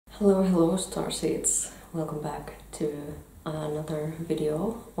Hello starseeds, welcome back to another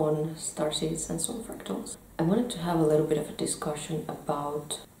video on starseeds and soul fractals. I wanted to have a little bit of a discussion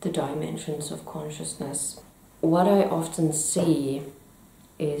about the dimensions of consciousness. What I often see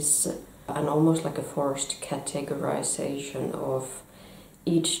is an almost like a forced categorization of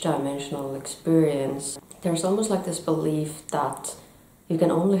each dimensional experience. There's almost like this belief that you can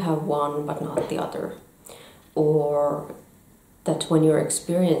only have one but not the other, or that when you're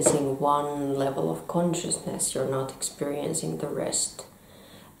experiencing one level of consciousness, you're not experiencing the rest.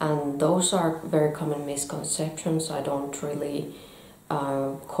 And those are very common misconceptions. I don't really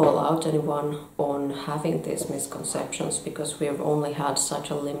call out anyone on having these misconceptions because we have only had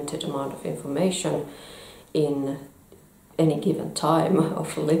such a limited amount of information in any given time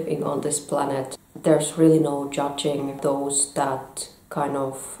of living on this planet. There's really no judging those that kind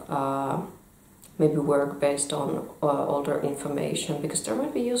of maybe work based on older information, because there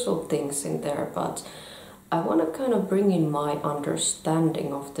might be useful things in there, but I want to kind of bring in my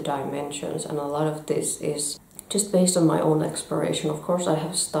understanding of the dimensions, and a lot of this is just based on my own exploration. Of course, I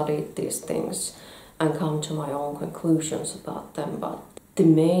have studied these things and come to my own conclusions about them, but the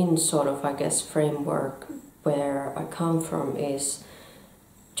main sort of, I guess, framework where I come from is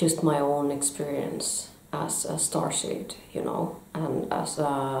just my own experience as a starseed, and as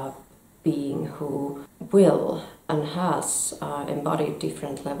a being who will and has embodied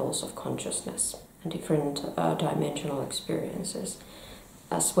different levels of consciousness and different dimensional experiences,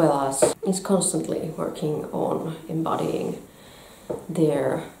 as well as is constantly working on embodying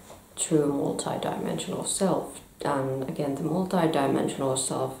their true multidimensional self. And again, the multidimensional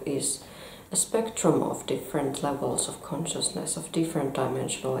self is a spectrum of different levels of consciousness, of different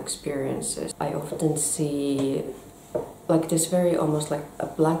dimensional experiences. I often see like this very almost like a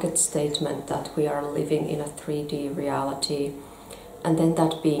blanket statement that we are living in a 3D reality, and then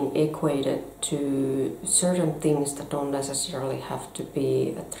that being equated to certain things that don't necessarily have to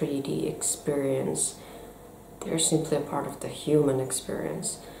be a 3D experience. They're simply a part of the human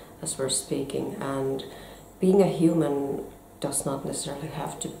experience as we're speaking, and being a human does not necessarily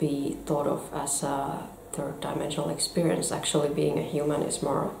have to be thought of as a third dimensional experience. Actually, being a human is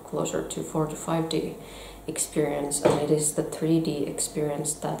more closer to 4 to 5D experience, and it is the 3D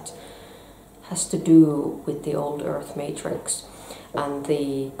experience that has to do with the old Earth matrix and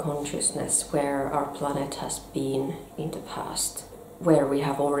the consciousness where our planet has been in the past, where we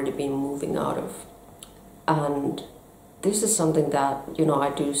have already been moving out of. And this is something that, I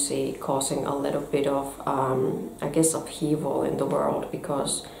do see causing a little bit of, I guess, upheaval in the world,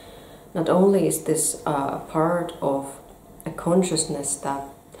 because not only is this a part of a consciousness that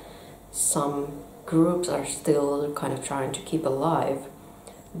some groups are still kind of trying to keep alive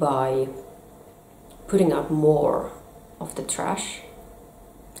by putting out more of the trash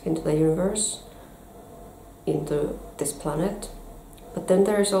into the universe, into this planet. But then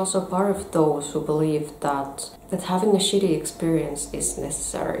there's also part of those who believe that having a shitty experience is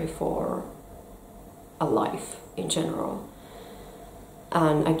necessary for a life in general.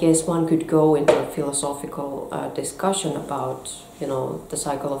 And I guess one could go into a philosophical discussion about, the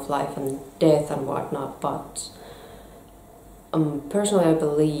cycle of life and death and whatnot, but personally I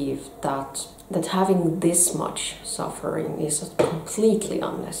believe that having this much suffering is completely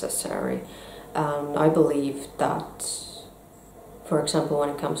unnecessary. I believe that, for example, when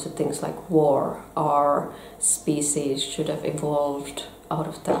it comes to things like war, our species should have evolved out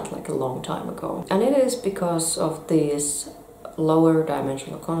of that like a long time ago. And it is because of these lower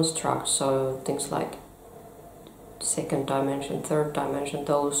dimensional constructs, so things like second dimension, third dimension,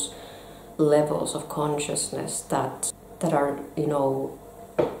 those levels of consciousness that are,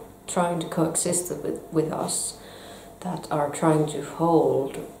 trying to coexist with us, that are trying to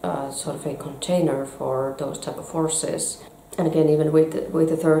hold sort of a container for those type of forces. And again, even with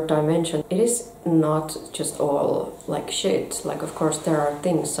the third dimension, it is not just all like shit. Like, of course, there are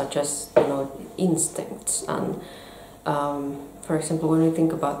things such as, instincts, and for example, when we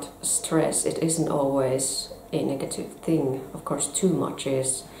think about stress, it isn't always a negative thing. Of course, too much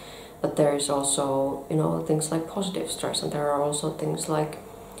is, but there is also, things like positive stress, and there are also things like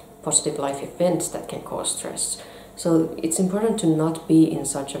positive life events that can cause stress. So it's important to not be in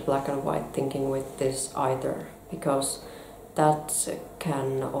such a black and white thinking with this either, because that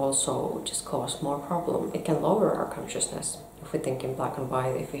can also just cause more problem. It can lower our consciousness if we think in black and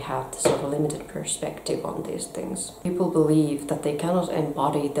white, if we have this sort of limited perspective on these things. People believe that they cannot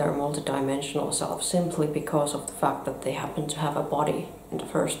embody their multidimensional self simply because of the fact that they happen to have a body in the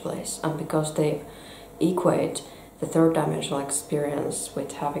first place, and because they equate the third dimensional experience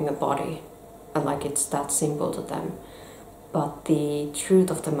with having a body, and like it's that simple to them. But the truth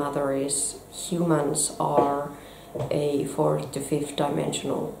of the matter is, humans are a fourth to fifth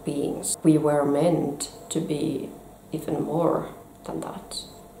dimensional beings. We were meant to be even more than that.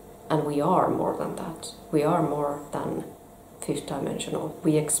 And we are more than that. We are more than fifth dimensional.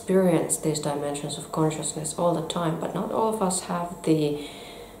 We experience these dimensions of consciousness all the time, but not all of us have the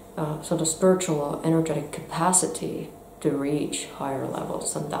sort of spiritual, energetic capacity to reach higher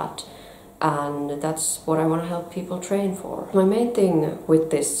levels than that. And that's what I want to help people train for. My main thing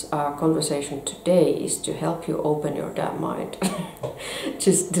with this conversation today is to help you open your damn mind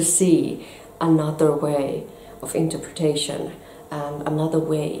just to see another way of interpretation and another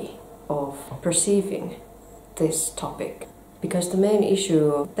way of perceiving this topic. Because the main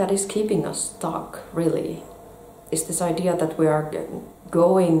issue that is keeping us stuck, really, is this idea that we are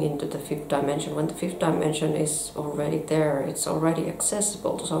going into the fifth dimension when the fifth dimension is already there, it's already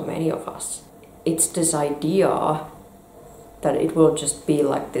accessible to so many of us. It's this idea that it will just be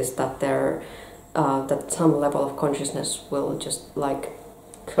like this, that that some level of consciousness will just like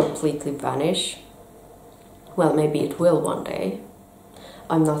completely vanish. Well, maybe it will one day.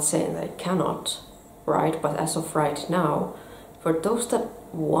 I'm not saying that it cannot, right? But as of right now, for those that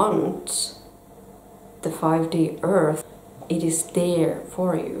want the 5D Earth, it is there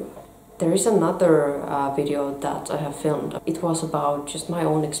for you. There is another video that I have filmed. It was about just my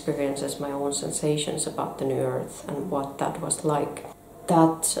own experiences, my own sensations about the New Earth and what that was like.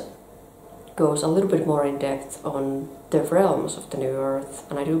 That goes a little bit more in depth on the realms of the New Earth,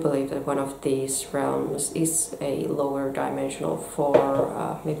 and I do believe that one of these realms is a lower dimensional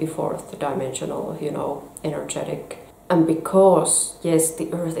for maybe fourth dimensional, energetic. And because, yes,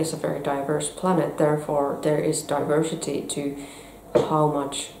 the Earth is a very diverse planet, therefore there is diversity to how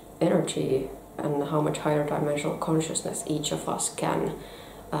much energy and how much higher dimensional consciousness each of us can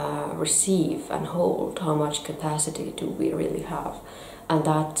receive and hold, how much capacity do we really have. And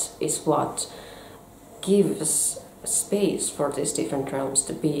that is what gives space for these different realms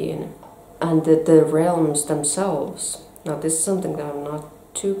to be in. And the realms themselves, now this is something that I'm not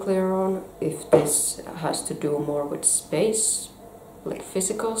too clear on, if this has to do more with space, like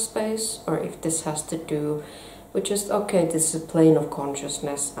physical space, or if this has to do with just, okay, this is a plane of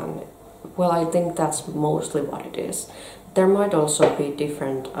consciousness, and well, I think that's mostly what it is. There might also be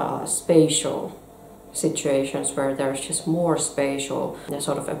different spatial situations where there's just more spatial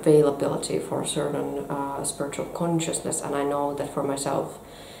sort of availability for certain spiritual consciousness. And I know that for myself,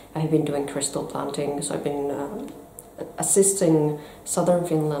 I've been doing crystal planting, so I've been assisting southern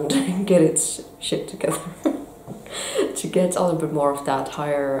Finland get its shit together to get a little bit more of that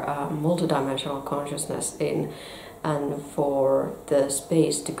higher multidimensional consciousness in, and for the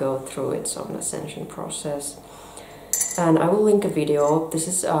space to go through its own ascension process. And I will link a video.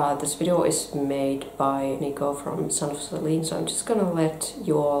 This video is made by Nico from Son of Celine, so I'm just gonna let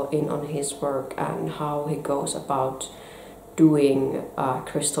you all in on his work and how he goes about doing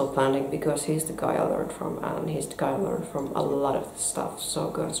crystal planting, because he's the guy I learned from, and he's the guy I learned from a lot of stuff, so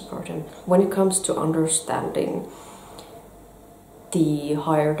go and support him. When it comes to understanding the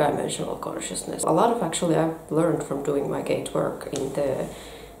higher dimensional consciousness, a lot of actually I've learned from doing my gate work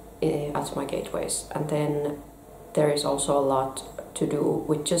at my gateways, and then there is also a lot to do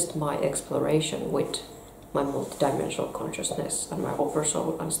with just my exploration with my multidimensional consciousness and my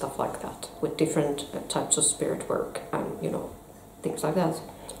oversoul and stuff like that, with different types of spirit work and things like that.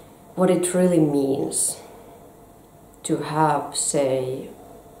 What it really means to have, say,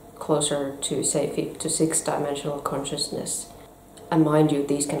 closer to, say, 5th to 6th dimensional consciousness, and mind you,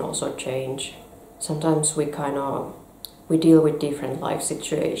 these can also change. Sometimes we deal with different life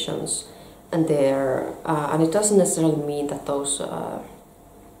situations, and and it doesn't necessarily mean that those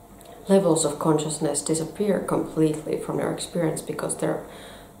levels of consciousness disappear completely from your experience, because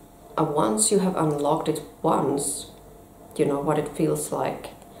once you have unlocked it once, you know what it feels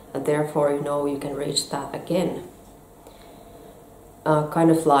like, and therefore you can reach that again.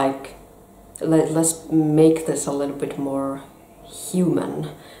 Kind of like, let's make this a little bit more human,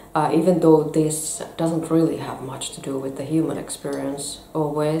 even though this doesn't really have much to do with the human experience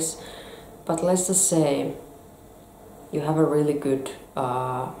always. But let's just say you have a really good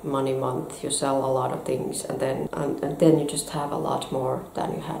money month, you sell a lot of things, and then you just have a lot more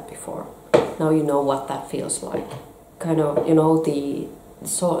than you had before. Now you know what that feels like. Kind of, to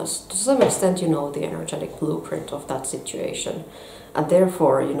some extent the energetic blueprint of that situation, and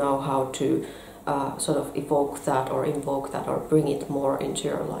therefore you know how to sort of evoke that or invoke that or bring it more into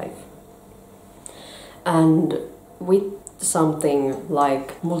your life. And with something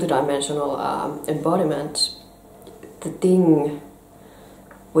like multidimensional embodiment, the thing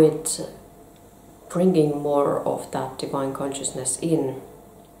with bringing more of that divine consciousness in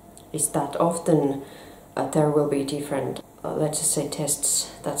is that often there will be different, let's just say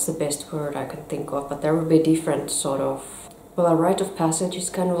tests, that's the best word I can think of, but there will be different sort of, well, a rite of passage is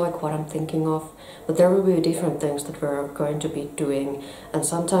kind of like what I'm thinking of, but there will be different things that we're going to be doing, and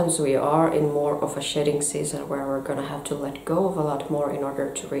sometimes we are in more of a shedding season where we're going to have to let go of a lot more in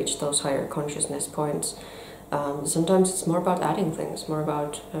order to reach those higher consciousness points. Sometimes it's more about adding things, more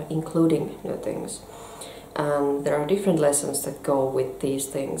about including new things. And there are different lessons that go with these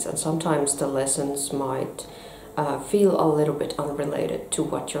things, and sometimes the lessons might feel a little bit unrelated to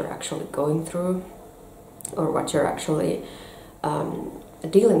what you're actually going through or what you're actually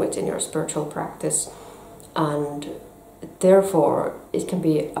dealing with in your spiritual practice, and therefore it can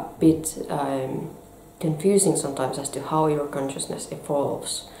be a bit confusing sometimes as to how your consciousness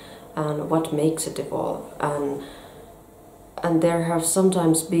evolves and what makes it evolve. And there have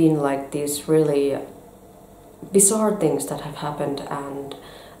sometimes been like these really bizarre things that have happened, and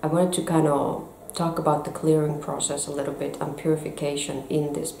I wanted to kind of talk about the clearing process a little bit and purification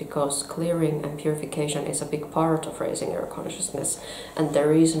in this, because clearing and purification is a big part of raising your consciousness, and the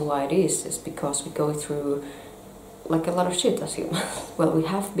reason why it is because we go through like a lot of shit as humans. Well, we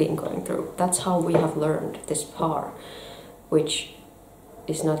have been going through. That's how we have learned this power, which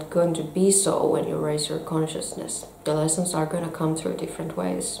is not going to be so when you raise your consciousness. The lessons are going to come through different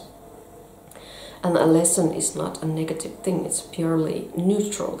ways. And a lesson is not a negative thing, it's a purely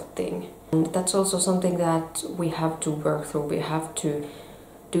neutral thing. And that's also something that we have to work through. We have to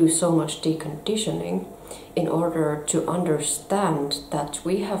do so much deconditioning in order to understand that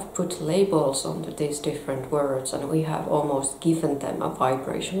we have put labels onto these different words, and we have almost given them a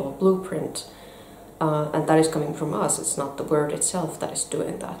vibrational blueprint. And that is coming from us, it's not the word itself that is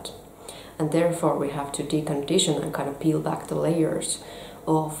doing that. And therefore we have to decondition and kind of peel back the layers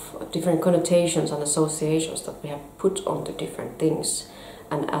of different connotations and associations that we have put onto different things.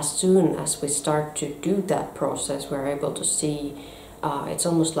 And as soon as we start to do that process, we're able to see, it's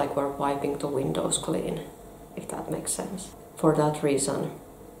almost like we're wiping the windows clean, if that makes sense. For that reason,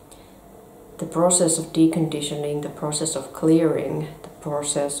 the process of deconditioning, the process of clearing, the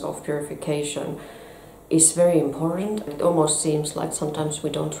process of purification is very important. It almost seems like sometimes we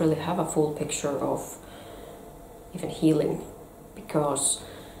don't really have a full picture of even healing, because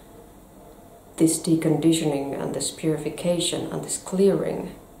this deconditioning and this purification and this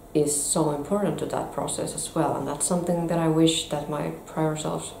clearing is so important to that process as well. And that's something that I wish that my prior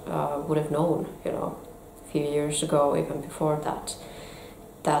selves would have known, a few years ago, even before that.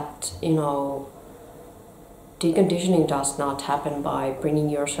 That, deconditioning does not happen by bringing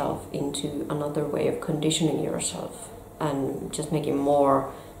yourself into another way of conditioning yourself and just making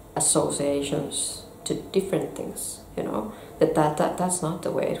more associations to different things, that's not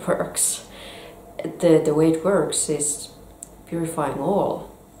the way it works. The way it works is purifying all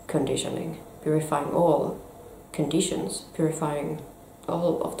conditioning, purifying all conditions, purifying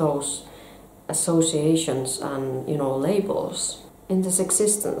all of those associations and labels. In this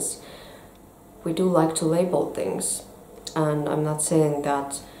existence, we do like to label things, and I'm not saying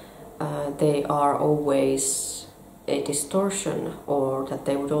that they are always a distortion or that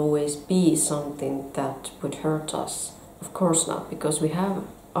they would always be something that would hurt us. Of course not, because we have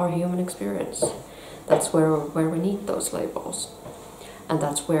our human experience. That's where we need those labels, and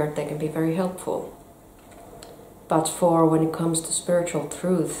that's where they can be very helpful. But for when it comes to spiritual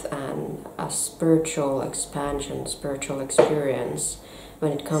truth and a spiritual expansion, spiritual experience,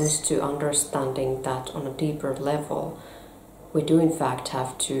 when it comes to understanding that on a deeper level, we do in fact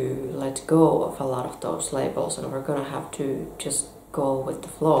have to let go of a lot of those labels, and we're going to have to just go with the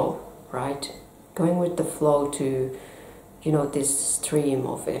flow, right? Going with the flow to, this stream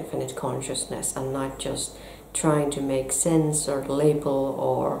of infinite consciousness, and not just trying to make sense or label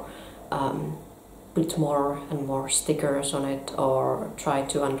or put more and more stickers on it, or try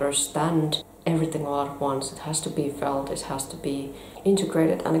to understand everything all at once. It has to be felt, it has to be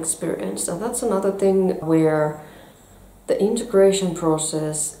integrated and experienced. And that's another thing where the integration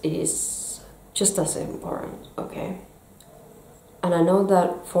process is just as important, okay? And I know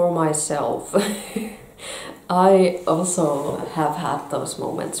that for myself, I also have had those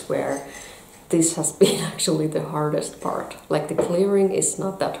moments where this has been actually the hardest part. Like the clearing is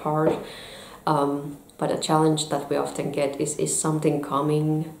not that hard, but a challenge that we often get is something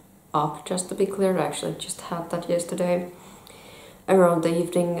coming up just to be cleared. I actually just had that yesterday. Around the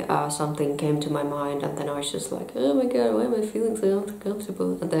evening, something came to my mind, and then I was just like, oh my god, why am I feeling so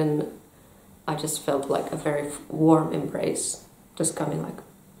uncomfortable? And then I just felt like a very warm embrace, just coming like,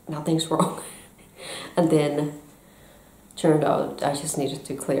 nothing's wrong. And then turned out I just needed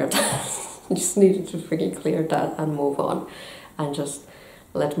to clear that. just needed to freaking clear that and move on and just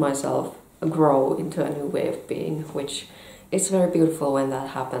let myself grow into a new way of being, which is very beautiful when that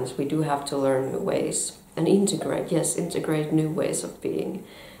happens. We do have to learn new ways and integrate new ways of being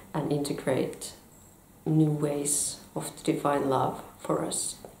and integrate new ways of divine love for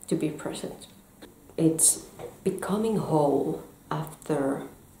us to be present. It's becoming whole after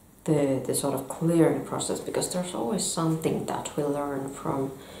the sort of clearing process, because there's always something that we learn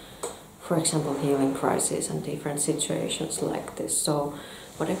from, for example, healing crises and different situations like this. So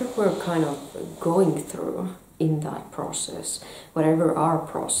whatever we're kind of going through in that process, whatever our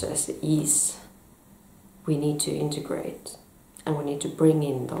process is, we need to integrate and we need to bring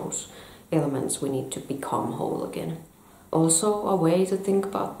in those elements. We need to become whole again. Also, a way to think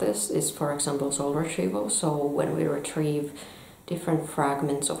about this is, for example, soul retrieval. So when we retrieve different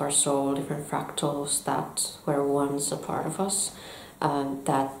fragments of our soul, different fractals that were once a part of us,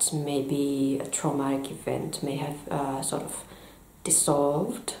 that maybe a traumatic event may have sort of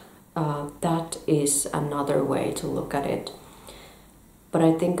dissolved, that is another way to look at it. But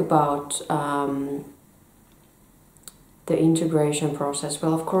I think about the integration process.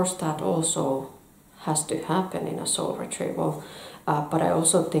 Well, of course, that also has to happen in a soul retrieval, but I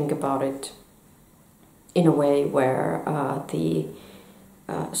also think about it in a way where the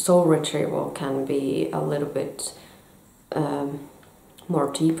soul retrieval can be a little bit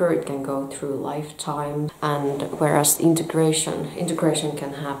more deeper. It can go through lifetime, and whereas integration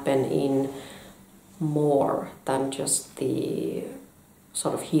can happen in more than just the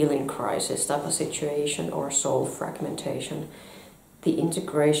sort of healing crisis type of situation or soul fragmentation. The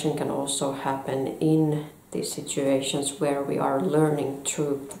integration can also happen in these situations where we are learning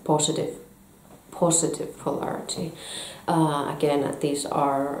through positive polarity. Again, these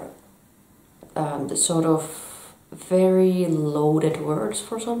are the sort of very loaded words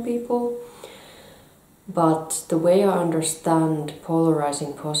for some people, but the way I understand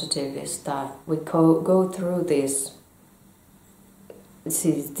polarizing positive is that we go through these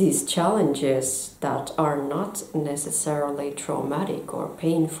challenges that are not necessarily traumatic or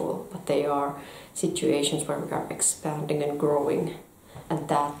painful, but they are situations where we are expanding and growing, and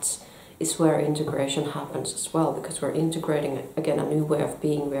that is where integration happens as well, because we're integrating, again, a new way of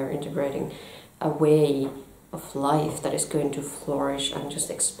being. We're integrating a way of life that is going to flourish and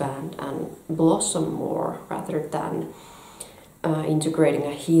just expand and blossom more, rather than integrating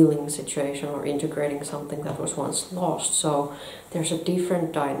a healing situation or integrating something that was once lost. So there's a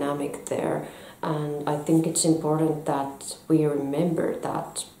different dynamic there, and I think it's important that we remember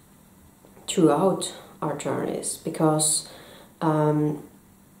that throughout our journeys, because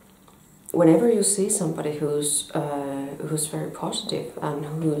whenever you see somebody who's very positive and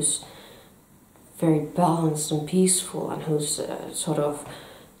who's very balanced and peaceful and who's sort of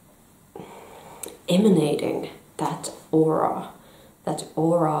emanating that aura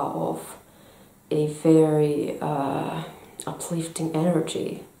of a very uplifting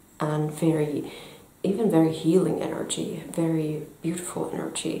energy and even very healing energy, very beautiful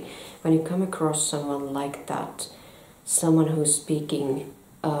energy. When you come across someone like that, someone who's speaking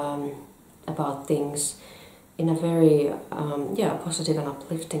about things in a very positive and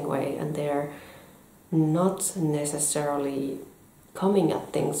uplifting way, and they're not necessarily coming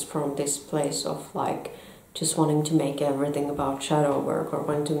at things from this place of like just wanting to make everything about shadow work or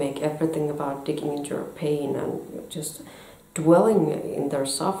wanting to make everything about digging into your pain and just dwelling in their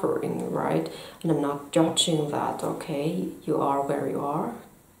suffering, right? And I'm not judging that. Okay, you are where you are,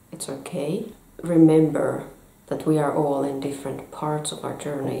 it's okay. Remember that we are all in different parts of our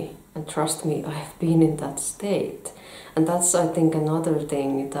journey, and trust me, I've been in that state. And that's, I think, another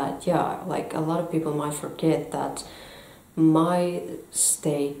thing that, like a lot of people might forget, that my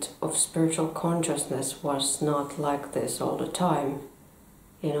state of spiritual consciousness was not like this all the time.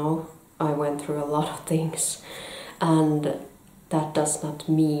 You know, I went through a lot of things, and that does not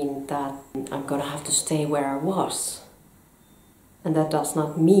mean that I'm gonna have to stay where I was. And that does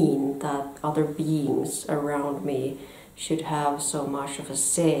not mean that other beings around me should have so much of a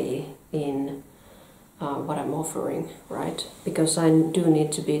say in what I'm offering, right? Because I do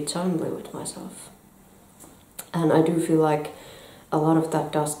need to be timely with myself. And I do feel like a lot of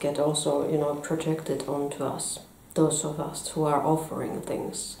that does get also, projected onto us, those of us who are offering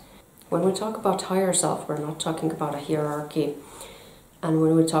things. When we talk about higher self, we're not talking about a hierarchy. And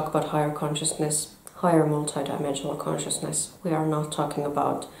when we talk about higher consciousness, higher multidimensional consciousness, we are not talking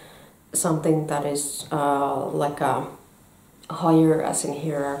about something that is like a higher as in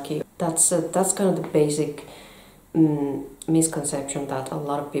hierarchy. That's kind of the basic misconception that a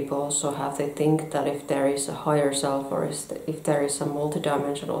lot of people also have. They think that if there is a higher self, or if there is a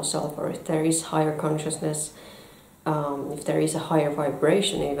multidimensional self, or if there is higher consciousness, if there is a higher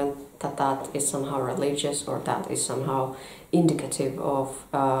vibration even, that is somehow religious, or that is somehow indicative of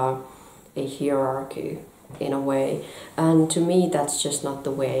a hierarchy in a way. And to me that's just not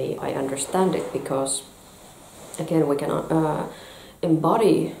the way I understand it, because again we can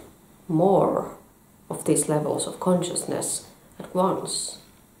embody more of these levels of consciousness at once.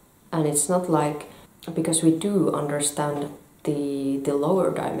 And it's not like, because we do understand the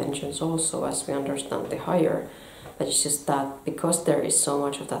lower dimensions also as we understand the higher, but it's just that because there is so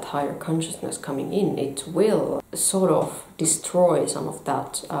much of that higher consciousness coming in, it will sort of destroy some of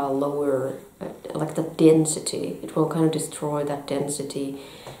that lower, like the density. It will kind of destroy that density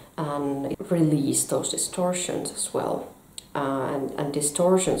and release those distortions as well. And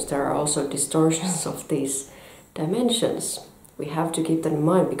distortions, there are also distortions of these dimensions. We have to keep that in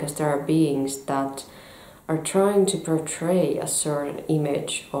mind, because there are beings that are trying to portray a certain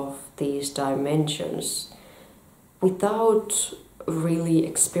image of these dimensions without really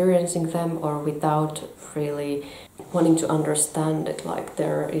experiencing them, or without really wanting to understand it. Like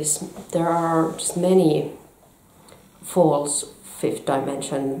there are just many false fifth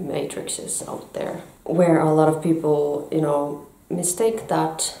dimension matrices out there, where a lot of people, mistake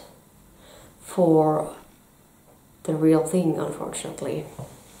that for the real thing, unfortunately,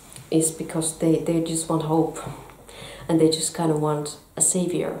 is because they just want hope, and they just kind of want a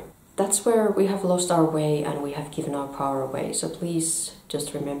savior. That's where we have lost our way, and we have given our power away. So please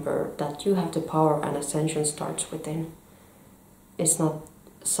just remember that you have the power, and ascension starts within. It's not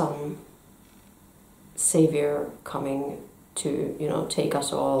some savior coming to, take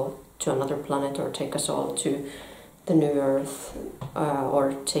us all to another planet, or take us all to the new earth,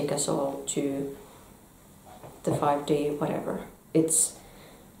 or take us all to the 5D, whatever. It's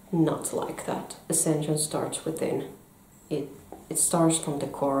not like that. Ascension starts within. It starts from the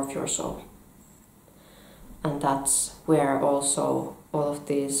core of your soul. And that's where also all of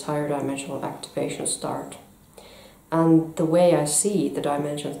these higher dimensional activations start. And the way I see the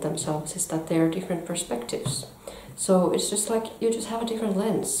dimensions themselves is that they are different perspectives. So it's just like you just have a different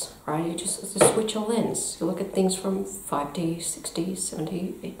lens, right? You just switch a lens. You look at things from 5D, 6D,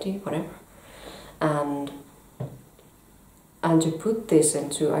 7D, 8D, whatever. And to put this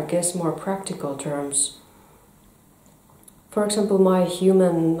into, I guess, more practical terms, for example, my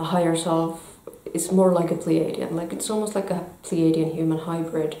human higher self is more like a Pleiadian. Like it's almost like a Pleiadian human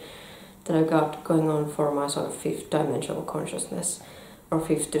hybrid that I got going on for my sort of fifth dimensional consciousness, or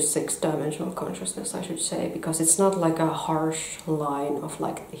fifth to sixth dimensional consciousness, I should say, because it's not like a harsh line of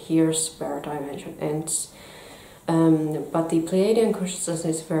like here's where a dimension ends. But the Pleiadian consciousness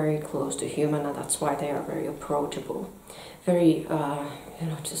is very close to human, and that's why they are very approachable, very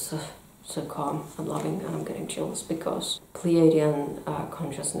just so calm and loving, and I'm getting chills because Pleiadian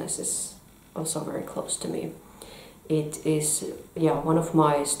consciousness is also very close to me. It is, one of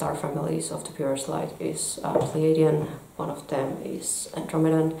my star families of the purest light is Pleiadian, one of them is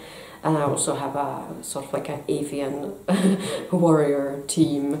Andromedan, and I also have a sort of like an avian warrior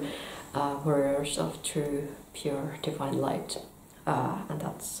team, warriors of true, pure, divine light, and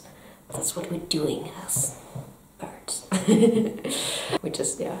that's what we're doing as birds. Which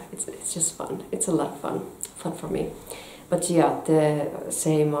is, it's just fun. It's a lot of fun for me. But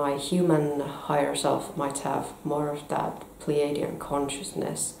my human higher self might have more of that Pleiadian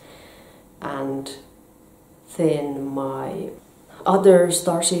consciousness, and then my other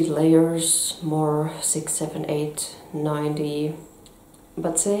starseed layers, more 6, 7, 8, 9D.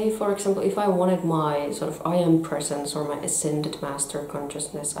 But say, for example, if I wanted my sort of I am presence or my ascended master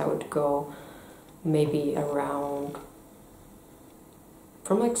consciousness, I would go maybe around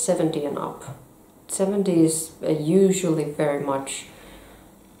from like 70 and up. 70 is usually very much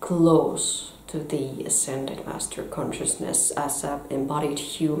close to the ascended master consciousness as an embodied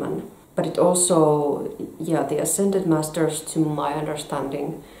human. But it also, the ascended masters, to my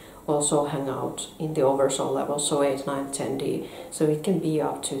understanding, also hang out in the oversoul level, so 8, 9, 10D. So it can be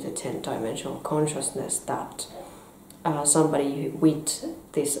up to the 10th dimensional consciousness that somebody with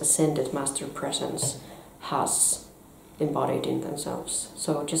this ascended master presence has embodied in themselves.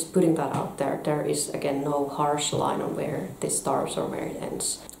 So just putting that out there, there is again no harsh line on where this starts or where it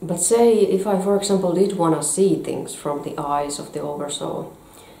ends. But say if I, for example, did want to see things from the eyes of the oversoul,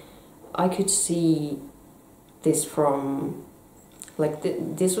 I could see this from, like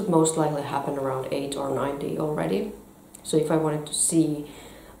this would most likely happen around 8 or 9D already. So if I wanted to see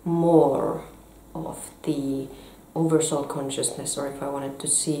more of the oversoul consciousness, or if I wanted to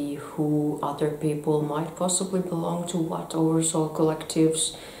see who other people might possibly belong to, what oversoul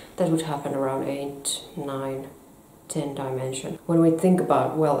collectives, that would happen around 8, 9, 10 dimension. When we think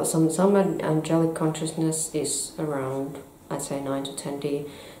about, well, some angelic consciousness is around, I'd say 9 to 10D,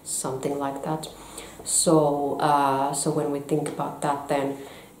 something like that. So so when we think about that, then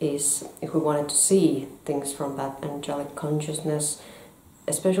is if we wanted to see things from that angelic consciousness,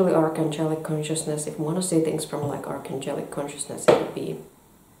 especially archangelic consciousness, if we want to see things from like archangelic consciousness, it would be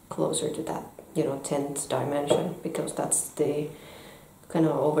closer to that, 10th dimension, because that's the kind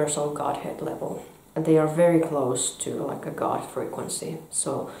of oversoul godhead level, and they are very close to like a god frequency.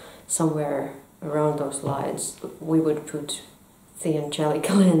 So somewhere around those lines we would put the angelic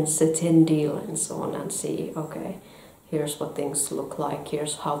lens, the 10D lens on, and see, okay, here's what things look like,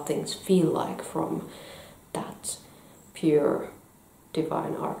 here's how things feel like from that pure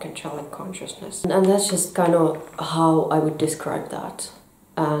divine archangelic consciousness. And that's just kind of how I would describe that.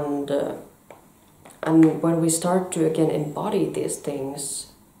 And when we start to again embody these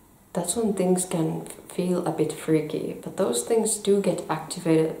things, that's when things can feel a bit freaky, but those things do get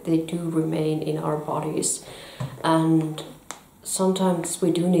activated, they do remain in our bodies, and sometimes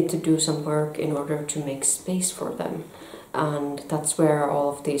we do need to do some work in order to make space for them. And that's where all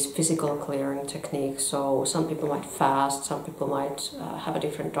of these physical clearing techniques, so some people might fast, some people might have a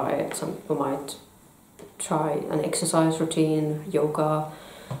different diet, some people might try an exercise routine, yoga,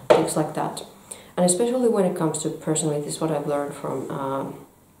 things like that. And especially when it comes to, personally, this is what I've learned from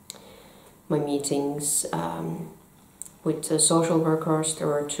my meetings with social workers. There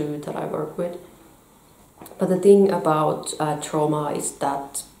were 2 that I work with. But the thing about trauma is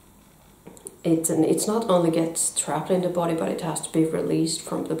that it's not only gets trapped in the body, but it has to be released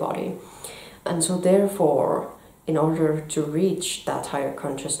from the body. And so therefore, in order to reach that higher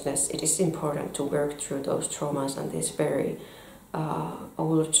consciousness, it is important to work through those traumas and these very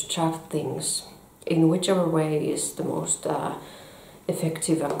old trapped things in whichever way is the most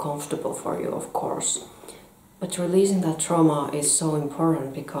effective and comfortable for you, of course. But releasing that trauma is so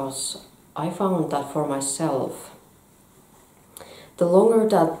important, because I found that for myself, the longer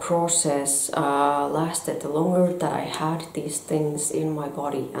that process lasted, the longer that I had these things in my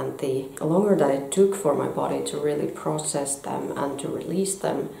body, and the longer that it took for my body to really process them and to release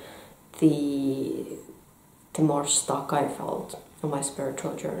them, the more stuck I felt on my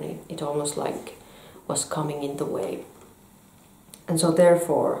spiritual journey. It almost like was coming in the way. And so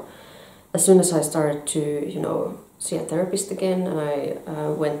therefore, as soon as I started to, see a therapist again, and I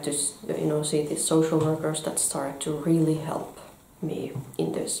went to, see these social workers that started to really help me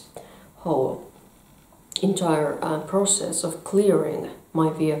in this whole entire process of clearing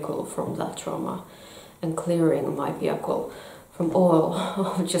my vehicle from that trauma and clearing my vehicle from all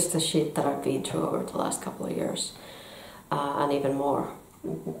of just the shit that I've been through over the last couple of years, and even more,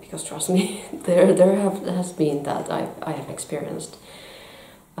 because trust me, there has been that I have experienced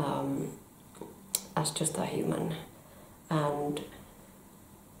as just a human, and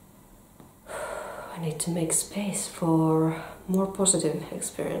I need to make space for more positive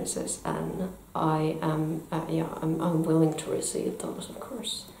experiences, and I am I'm willing to receive those, of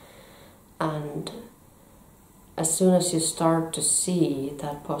course. And as soon as you start to see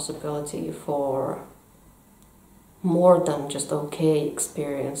that possibility for more than just okay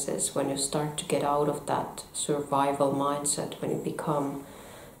experiences, when you start to get out of that survival mindset, when you become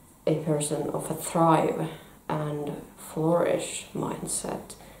a person of a thrive and flourish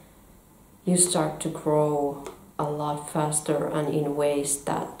mindset, you start to grow a lot faster and in ways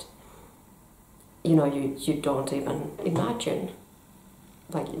that you don't even imagine,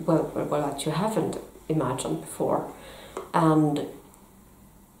 that you haven't imagined before. And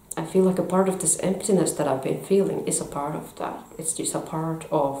I feel like a part of this emptiness that I've been feeling is a part of that. It's just a part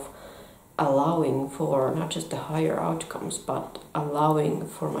of allowing for not just the higher outcomes, but allowing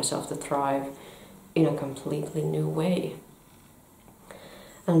for myself to thrive in a completely new way.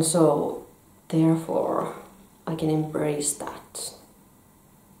 And so therefore I can embrace that,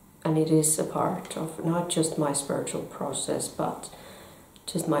 and it is a part of not just my spiritual process, but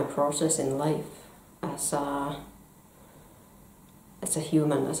just my process in life as a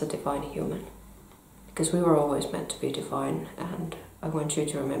human, as a divine human, because we were always meant to be divine, and I want you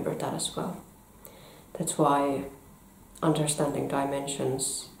to remember that as well. That's why understanding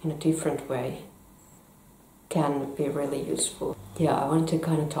dimensions in a different way can be really useful. Yeah, I wanted to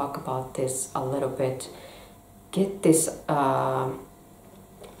kind of talk about this a little bit, get this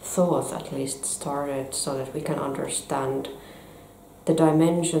thought at least started, so that we can understand the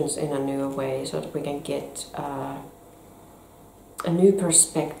dimensions in a new way, so that we can get a new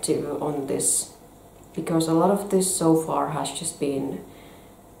perspective on this because a lot of this so far has just been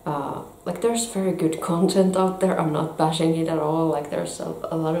like, there's very good content out there. I'm not bashing it at all. Like, there's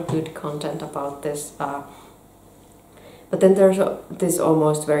a lot of good content about this, but then there's this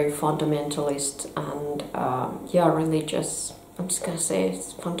almost very fundamentalist and religious, I'm just gonna say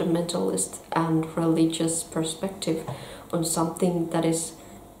it's fundamentalist and religious perspective on something that is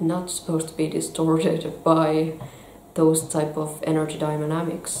not supposed to be distorted by those type of energy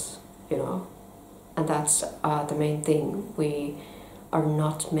dynamics, you know. And that's the main thing. We are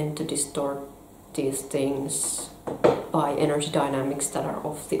not meant to distort these things by energy dynamics that are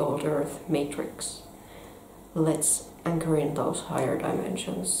of the old earth matrix. Let's anchor in those higher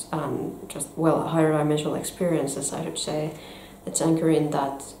dimensions and just, well, higher dimensional experiences, I should say. Let's anchor in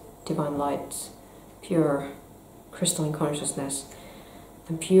that divine light, pure crystalline consciousness,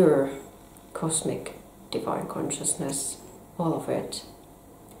 and pure cosmic divine consciousness, all of it,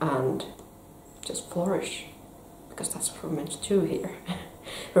 and just flourish, because that's what we're meant to do here.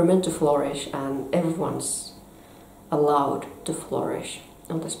 We're meant to flourish, and everyone's allowed to flourish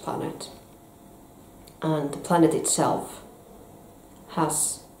on this planet. And the planet itself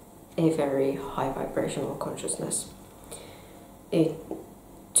has a very high vibrational consciousness.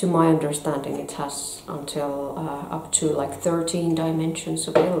 To my understanding, it has until up to like 13 dimensions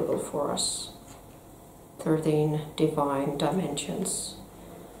available for us. 13 divine dimensions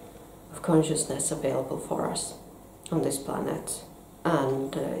of consciousness available for us on this planet.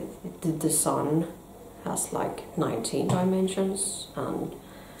 And the sun has like 19 dimensions, and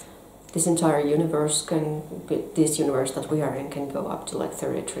this entire universe this universe that we are in can go up to like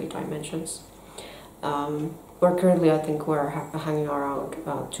 33 dimensions. We're currently, I think we're hanging around,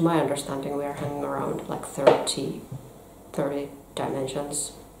 to my understanding, we are hanging around like 30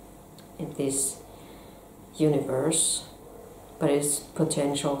 dimensions in this universe, but it's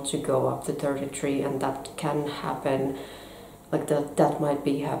potential to go up to 33, and that can happen, like that might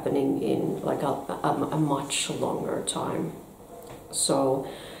be happening in like a much longer time. So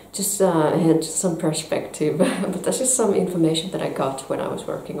just some perspective, but that's just some information that I got when I was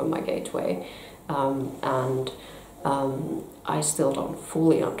working on my gateway. I still don't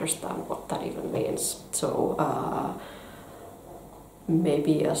fully understand what that even means. So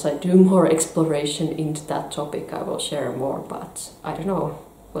maybe as I do more exploration into that topic, I will share more. But I don't know.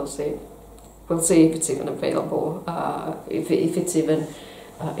 We'll see. We'll see if it's even available. If it's even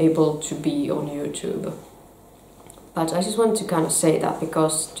able to be on YouTube. But I just wanted to kind of say that,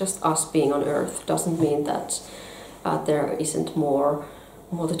 because just us being on Earth doesn't mean that there isn't more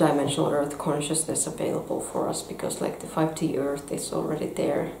multidimensional Earth consciousness available for us, because like the 5D Earth is already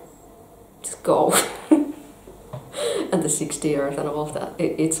there. Just go. And the 6D Earth and all of that,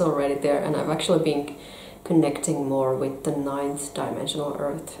 it's already there. And I've actually been connecting more with the 9th dimensional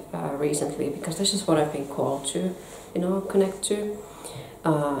Earth recently, because this is what I've been called to, you know, connect to.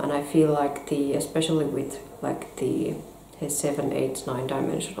 And I feel like especially with like the 7, 8, 9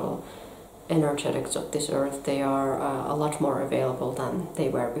 dimensional energetics of this earth, they are a lot more available than they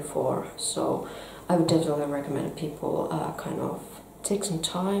were before. So I would definitely recommend people kind of take some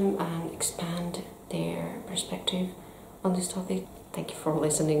time and expand their perspective on this topic. Thank you for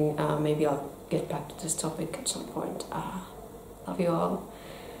listening. Maybe I'll get back to this topic at some point. Love you all.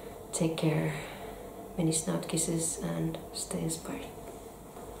 Take care. Many snout kisses and stay inspired.